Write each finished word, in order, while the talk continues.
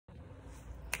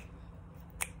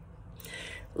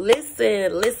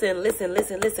Listen.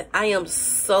 I am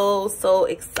so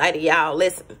excited, y'all.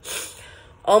 Listen.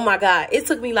 Oh my God. It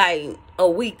took me like a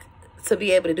week to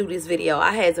be able to do this video.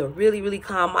 I had to really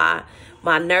calm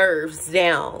my nerves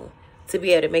down to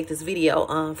be able to make this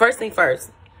video. First thing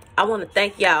first, I want to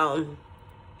thank y'all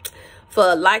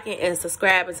for liking and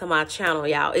subscribing to my channel,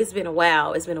 y'all. It's been a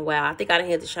while. I think I done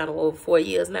had this channel over 4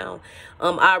 years now.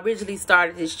 I originally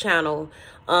started this channel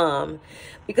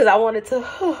because I wanted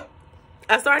to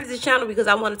I started this channel because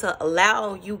I wanted to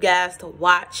allow you guys to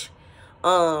watch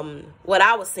what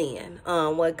I was seeing,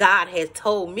 what God had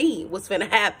told me was gonna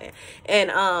happen. And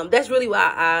that's really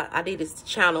why I did this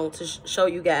channel, to show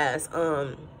you guys,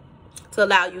 to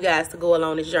allow you guys to go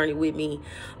along this journey with me.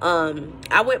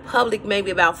 I went public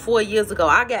maybe about 4 years ago.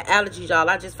 I got allergies, y'all.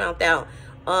 I just found out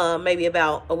maybe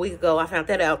about a week ago. I found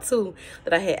that out too,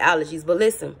 that I had allergies. But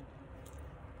listen,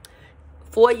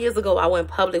 4 years ago, I went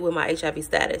public with my HIV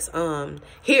status.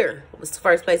 Here was the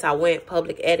first place I went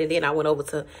public at, and then I went over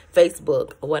to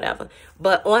Facebook or whatever.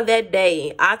 But on that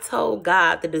day, I told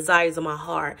God the desires of my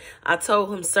heart. I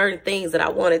told him certain things that I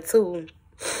wanted to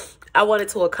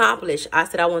accomplish. I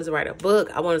said I wanted to write a book.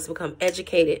 I wanted to become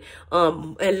educated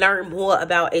and learn more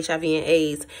about HIV and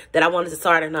AIDS. That I wanted to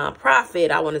start a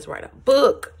nonprofit. I wanted to write a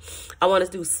book. I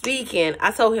wanted to do speaking. I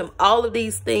told him all of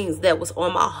these things that was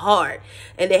on my heart,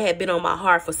 and they had been on my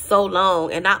heart for so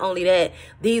long. And not only that,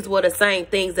 these were the same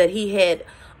things that he had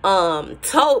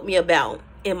told me about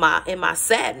in my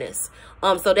sadness.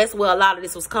 So that's where a lot of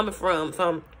this was coming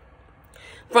from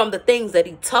the things that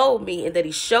he told me and that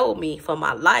he showed me for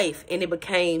my life. And it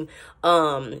became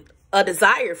a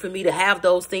desire for me to have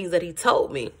those things that he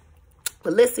told me.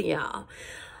 But listen, y'all,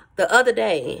 the other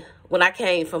day when I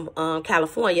came from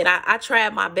California, and I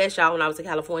tried my best, y'all, when I was in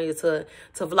California to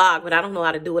vlog, but I don't know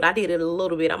how to do it. I did it a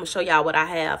little bit. I'm going to show y'all what I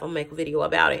have. I'm going to make a video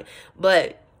about it.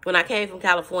 But when I came from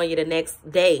California, the next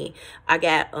day, I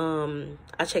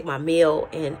checked my mail,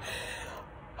 and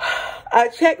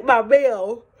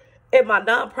in my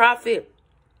nonprofit.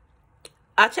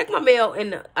 I checked my mail,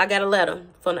 and I got a letter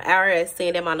from the IRS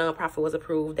saying that my nonprofit was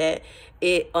approved, that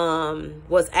it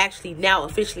was actually now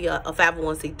officially a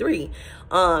 501c3.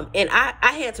 And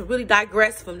I had to really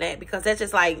digress from that, because that's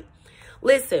just like,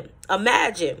 listen,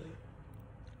 imagine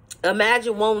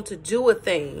wanting to do a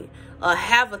thing or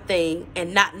have a thing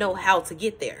and not know how to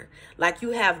get there. Like,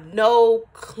 you have no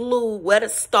clue where to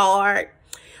start,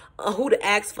 who to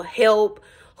ask for help,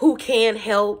 who can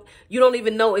help. You don't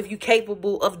even know if you're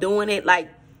capable of doing it. Like,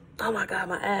 oh my God,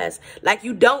 my ass. Like,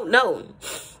 you don't know.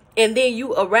 And then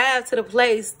you arrive to the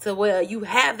place to where you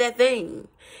have that thing.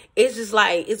 It's just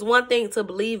like, it's one thing to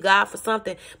believe God for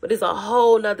something, but it's a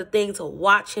whole nother thing to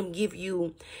watch him give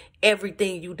you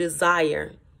everything you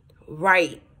desire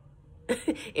right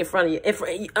in front of you.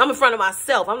 I'm in front of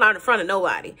myself. I'm not in front of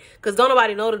nobody, because don't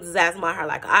nobody know the desires of my heart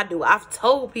like I do. I've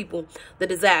told people the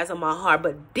desires of my heart,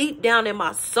 but deep down in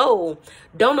my soul,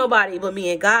 don't nobody but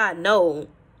me and God know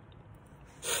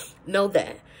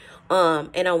that.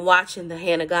 And I'm watching the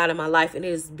hand of God in my life, and it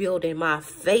is building my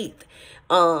faith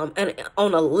and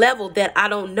on a level that I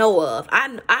don't know of.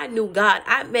 I knew God.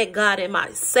 I met God in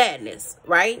my sadness,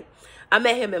 right? I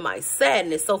met him in my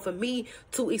sadness. So for me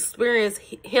to experience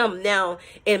him now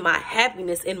in my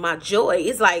happiness, in my joy,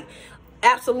 it's like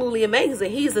absolutely amazing.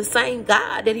 He's the same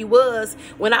God that he was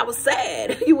when I was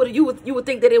sad. You would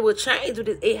think that it would change, but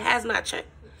it has not changed.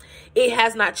 It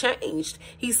has not changed.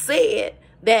 He said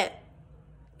that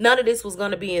none of this was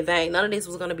going to be in vain. None of this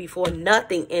was going to be for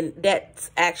nothing. And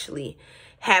that's actually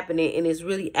happening. And it's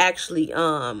really actually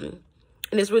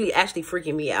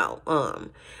freaking me out.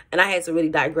 And I had to really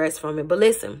digress from it. But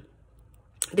listen,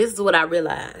 this is what I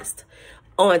realized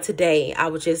on today. I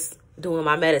was just doing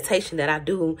my meditation that I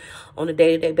do on a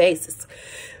day-to-day basis.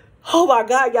 Oh my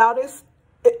God, y'all,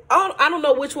 I don't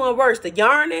know which one worse, the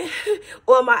yarning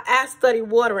or my ass study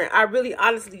watering. I really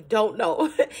honestly don't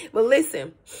know. But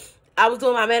listen, I was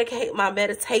doing my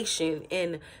meditation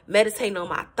and meditating on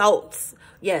my thoughts.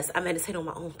 Yes, I meditate on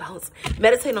my own thoughts.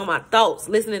 Meditating on my thoughts,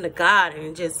 listening to God,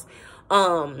 and just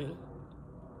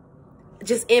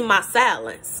in my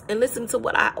silence and listening to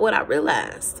what I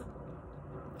realized.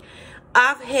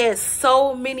 I've had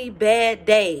so many bad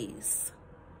days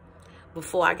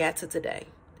before I got to today.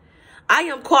 I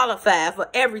am qualified for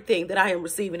everything that I am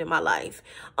receiving in my life.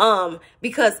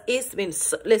 Because it's been,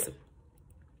 listen,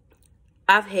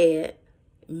 I've had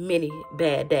many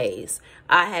bad days.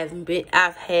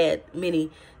 I've had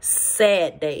many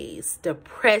sad days,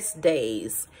 depressed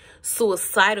days,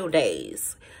 suicidal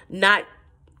days, not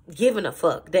giving a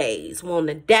fuck days,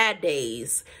 wanting to die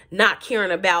days, not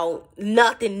caring about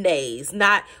nothing days,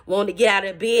 not wanting to get out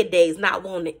of bed days, not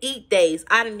wanting to eat days.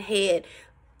 I done had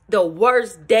the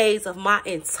worst days of my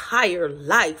entire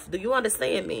life. Do you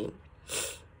understand me?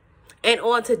 And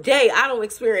on today, I don't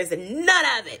experience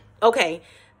none of it. Okay,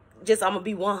 just I'm going to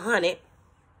be 100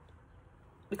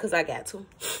 because I got to.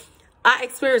 I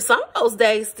experience some of those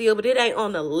days still, but it ain't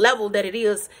on the level that it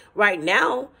is right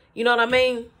now. You know what I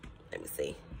mean? Let me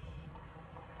see.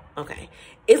 Okay.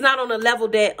 It's not on the level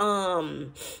that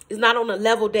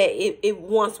it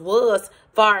once was,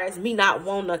 far as me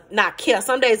not care.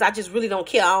 Some days I just really don't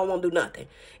care. I don't want to do nothing.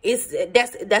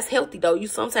 That's healthy though.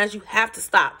 Sometimes you have to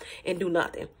stop and do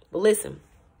nothing. But listen,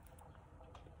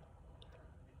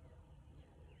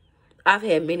 I've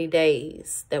had many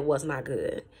days that was not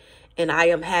good. And I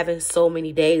am having so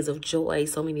many days of joy,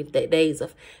 so many days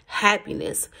of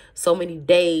happiness, so many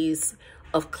days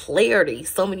of clarity,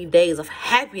 so many days of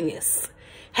happiness,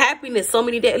 so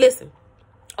many days. Listen,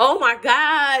 oh my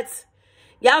God,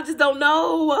 y'all just don't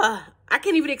know. I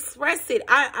can't even express it.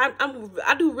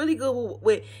 I do really good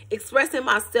with expressing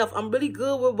myself. I'm really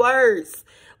good with words,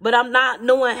 but I'm not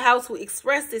knowing how to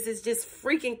express this. It's just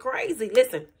freaking crazy.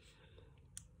 Listen.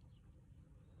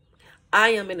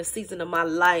 I am in a season of my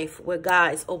life where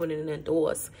God is opening the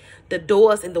doors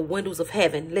and the windows of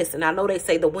heaven. Listen, I know they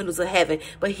say the windows of heaven,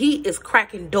 but he is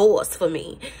cracking doors for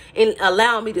me and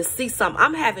allowing me to see something.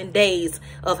 I'm having days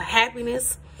of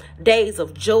happiness, days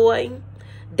of joy,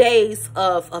 days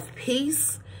of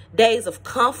peace, days of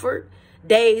comfort,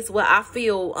 days where I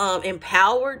feel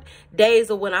empowered, days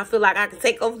of when I feel like I can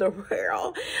take over the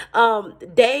world,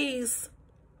 days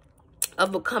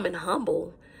of becoming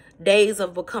humble, days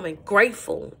of becoming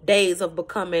grateful, days of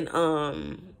becoming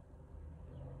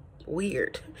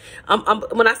weird.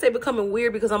 When I say becoming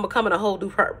weird, because I'm becoming a whole new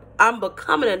person. I'm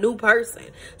becoming a new person.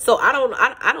 So I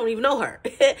don't even know her.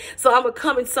 So I'm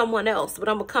becoming someone else, but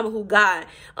I'm becoming who God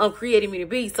created me to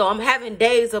be. So I'm having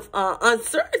days of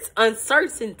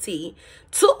uncertainty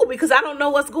too, because I don't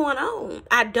know what's going on.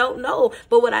 I don't know.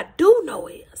 But what I do know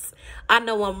is I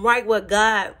know I'm right where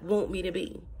God wants me to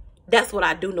be. That's what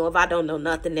I do know if I don't know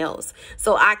nothing else.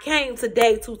 So I came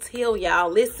today to tell y'all,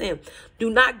 listen, do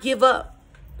not give up.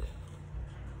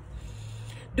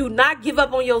 Do not give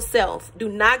up on yourself. Do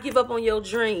not give up on your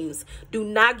dreams. Do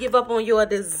not give up on your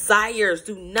desires.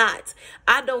 Do not.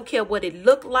 I don't care what it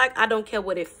looked like. I don't care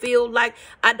what it feel like.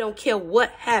 I don't care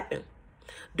what happened.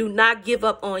 Do not give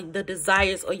up on the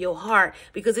desires of your heart,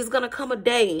 because it's going to come a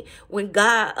day when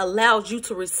God allows you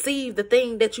to receive the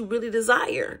thing that you really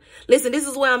desire. Listen, this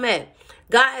is where I'm at.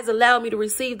 God has allowed me to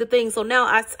receive the thing. So now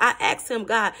I ask him,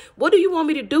 God, what do you want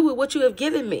me to do with what you have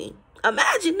given me?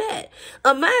 Imagine that.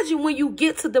 Imagine when you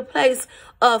get to the place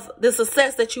of the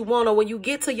success that you want, or when you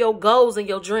get to your goals and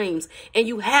your dreams and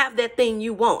you have that thing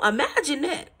you want. Imagine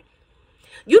that.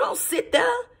 You don't sit there.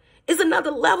 It's another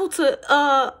level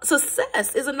to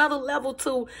success. It's another level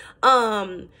to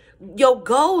your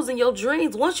goals and your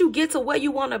dreams. Once you get to where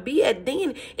you want to be at,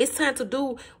 then it's time to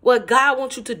do what God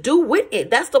wants you to do with it.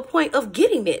 That's the point of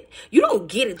getting it. You don't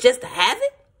get it just to have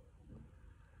it.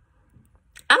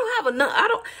 I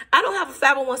don't have a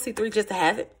 501c3 just to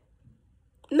have it.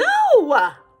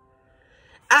 No.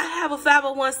 I have a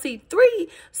 501c3,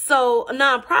 so a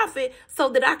nonprofit, so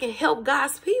that I can help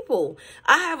God's people.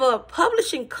 I have a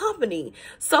publishing company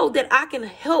so that I can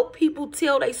help people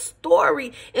tell their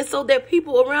story, and so that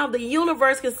people around the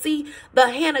universe can see the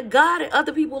hand of God in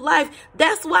other people's life.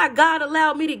 That's why God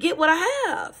allowed me to get what I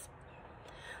have.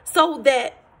 So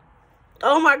that,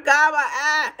 oh my God, my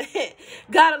eye.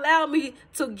 God allowed me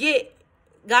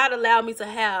to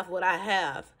have what I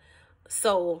have,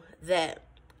 so that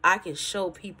I can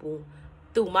show people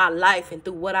through my life and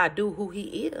through what I do who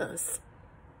he is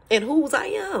and whose I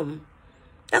am.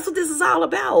 That's what this is all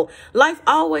about. Life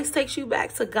always takes you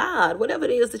back to God, whatever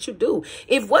it is that you do.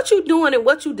 If what you're doing and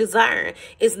what you desire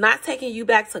is not taking you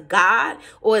back to God,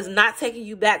 or is not taking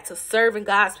you back to serving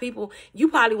God's people, you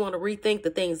probably want to rethink the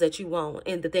things that you want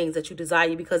and the things that you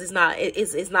desire, because it's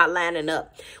not lining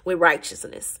up with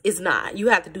righteousness. It's not. You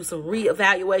have to do some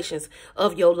reevaluations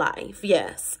of your life.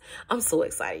 Yes. I'm so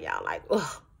excited, y'all. Like,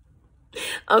 ugh.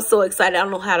 I'm so excited. I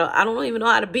don't even know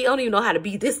how to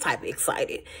be this type of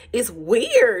excited. It's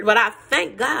weird, but I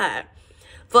thank God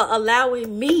for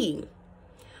allowing me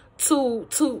to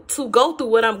go through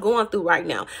what I'm going through right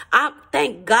now. I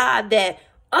thank God that,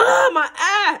 oh my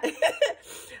eye.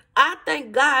 I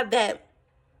thank God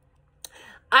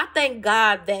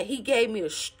that he gave me the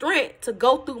strength to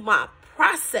go through my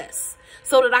process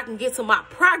so that I can get to my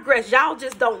progress. Y'all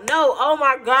just don't know. Oh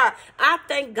my God. I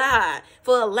thank God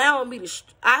for allowing me to,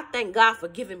 I thank God for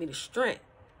giving me the strength.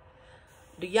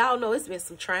 Do y'all know it's been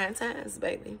some trying times,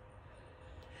 baby?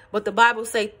 But the Bible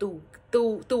say through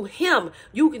him,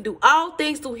 you can do all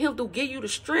things through him to give you the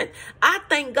strength. I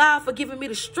thank God for giving me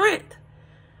the strength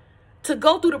to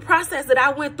go through the process that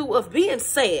I went through of being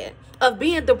sad, of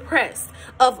being depressed,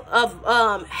 of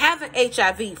having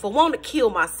HIV, for wanting to kill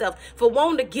myself, for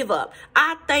wanting to give up.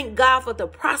 I thank God for the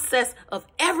process of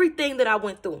everything that I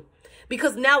went through,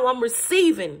 because now I'm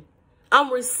receiving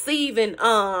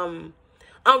from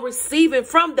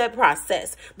that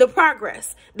process, the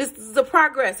progress. This is the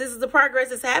progress. This is the progress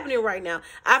that's happening right now.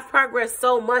 I've progressed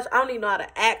so much. I don't even know how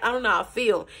to act. I don't know how to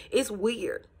feel. It's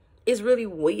weird. It's really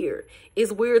weird.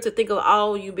 It's weird to think of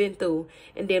all you've been through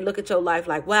and then look at your life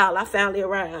like, wow, I finally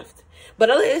arrived. But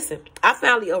listen, I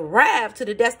finally arrived to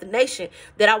the destination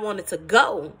that I wanted to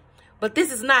go. But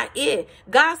this is not it.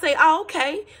 God say, oh,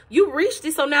 okay, you reached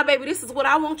it. So now, baby, this is what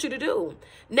I want you to do.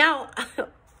 Now,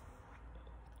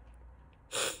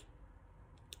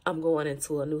 I'm going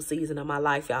into a new season of my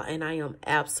life, y'all, and I am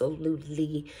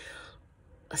absolutely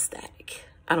ecstatic.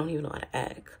 I don't even know how to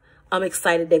act. I'm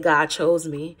excited that God chose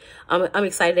me. I'm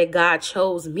excited that God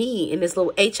chose me in this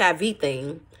little HIV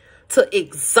thing to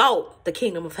exalt the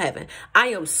kingdom of heaven. I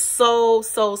am so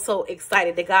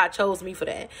excited that God chose me for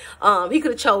that. He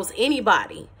could have chose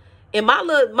anybody. And my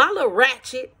little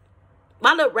ratchet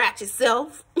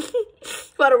self,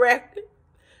 for the record,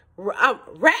 I'm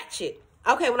ratchet.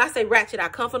 Okay, when I say ratchet, I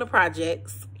come from the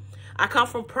projects. I come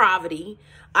from poverty.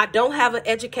 I don't have an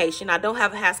education. I don't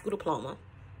have a high school diploma.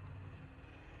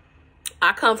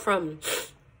 I come from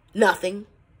nothing.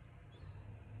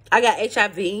 I got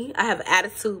HIV. I have an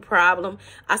attitude problem.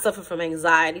 I suffer from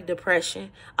anxiety, depression,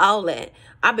 all that.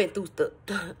 I've been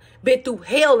through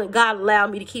hell, and God allowed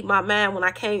me to keep my mind when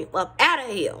I came up out of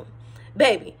hell.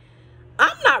 Baby,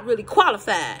 I'm not really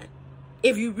qualified.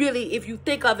 If you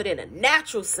think of it in a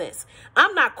natural sense,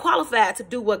 I'm not qualified to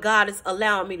do what God is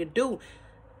allowing me to do.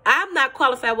 I'm not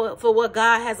qualified for what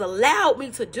God has allowed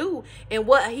me to do and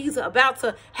what he's about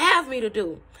to have me to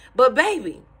do. But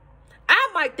baby, I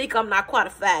might think I'm not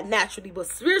qualified naturally, but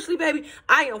spiritually, baby,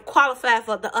 I am qualified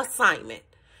for the assignment.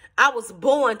 I was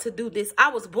born to do this. I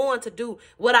was born to do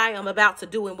what I am about to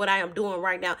do and what I am doing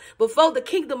right now. Before the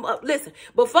kingdom of, listen,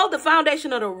 before the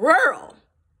foundation of the world,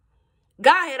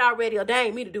 God had already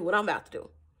ordained me to do what I'm about to do.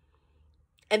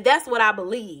 And that's what I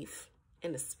believe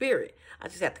in the spirit. I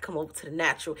just have to come over to the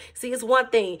natural. See, it's one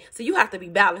thing. So you have to be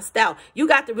balanced out. You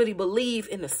got to really believe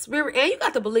in the spirit, and you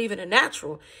got to believe in the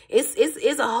natural. It's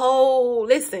a whole,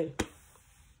 listen,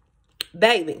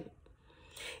 baby,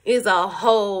 it's a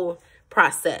whole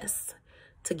process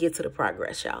to get to the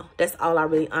progress, y'all. That's all I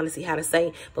really honestly had to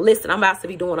say. But listen, I'm about to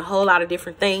be doing a whole lot of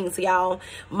different things, y'all.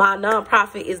 My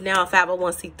nonprofit is now a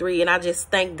 501c3, and I just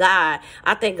thank God.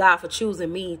 I thank God for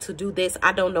choosing me to do this.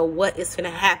 I don't know what is going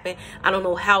to happen. I don't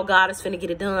know how God is going to get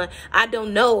it done. I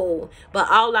don't know. But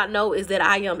all I know is that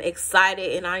I am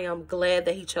excited, and I am glad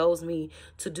that he chose me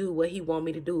to do what he want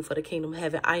me to do for the kingdom of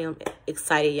heaven. I am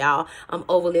excited, y'all. I'm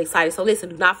overly excited. So listen,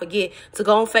 do not forget to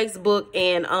go on Facebook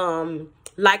and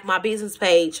like my business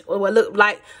page, or what look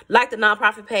like the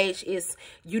nonprofit page is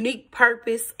Unique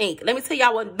Purpose Inc. Let me tell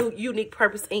y'all what Unique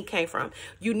Purpose Inc. came from.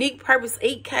 Unique Purpose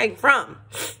Inc. came from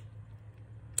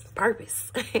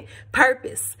purpose.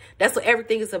 Purpose. That's what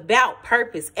everything is about.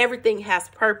 Purpose. Everything has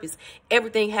purpose.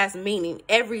 Everything has meaning.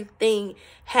 Everything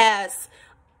has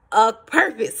a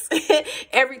purpose.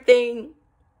 Everything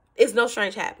is no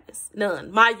strange happiness. None.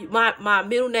 My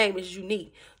middle name is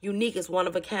Unique. Unique is one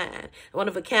of a kind. One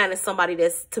of a kind is somebody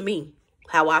that's, to me,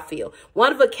 how I feel.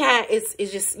 One of a kind is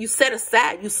just, you set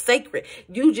aside, you sacred.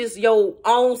 You just your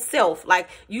own self. Like,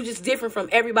 you just different from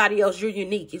everybody else. You're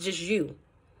unique. It's just you.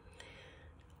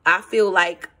 I feel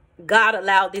like God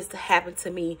allowed this to happen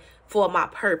to me for my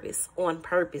purpose, on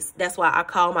purpose. That's why I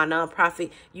call my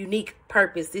nonprofit Unique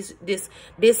Purpose. This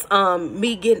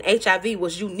me getting HIV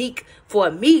was unique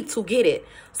for me to get it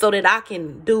so that I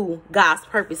can do God's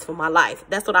purpose for my life.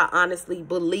 That's what I honestly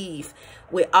believe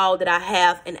with all that I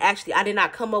have. And actually, I did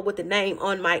not come up with the name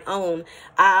on my own.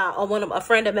 A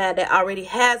friend of mine that already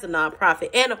has a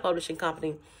nonprofit and a publishing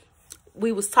company,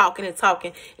 we was talking,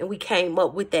 and we came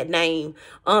up with that name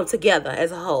together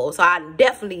as a whole. So I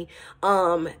definitely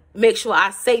make sure I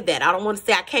say that. I don't want to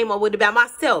say I came up with it by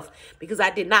myself, because I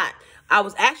did not. I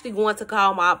was actually going to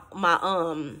call I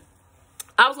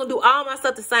was gonna do all my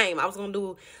stuff the same. I was gonna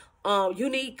do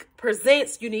Unique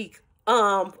Presents LLC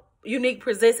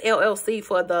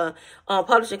for the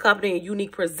publishing company, and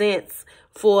Unique Presents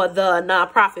for the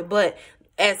nonprofit. But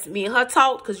as me and her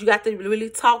talked, because you got to really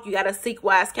talk. You got to seek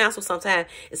wise counsel sometimes,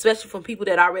 especially from people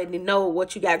that already know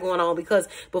what you got going on. Because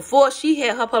before she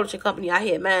had her publishing company, I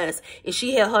had mine, and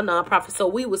she had her nonprofit. So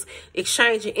we was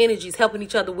exchanging energies, helping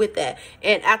each other with that.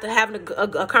 And after having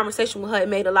a conversation with her, it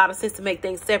made a lot of sense to make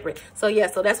things separate. So yeah,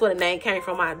 so that's where the name came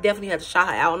from. I definitely had to shout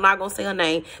her out. I'm not gonna say her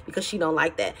name because she don't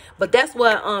like that. But that's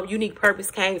where Unique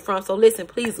Purpose came from. So listen,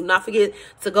 please do not forget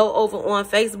to go over on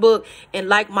Facebook and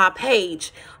like my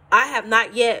page. I have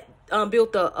not yet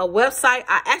built a website.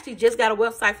 I actually just got a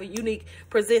website for Unique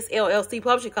Presents LLC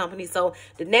Publishing Company. So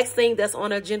the next thing that's on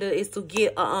the agenda is to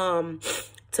get a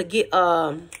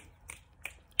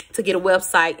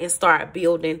website and start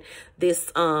building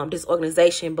this this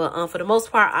organization. But for the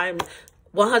most part, I'm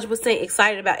 100%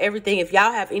 excited about everything. If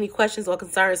y'all have any questions or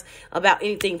concerns about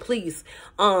anything, please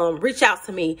reach out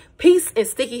to me. Peace and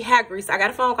sticky hair grease. I got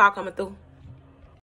a phone call coming through.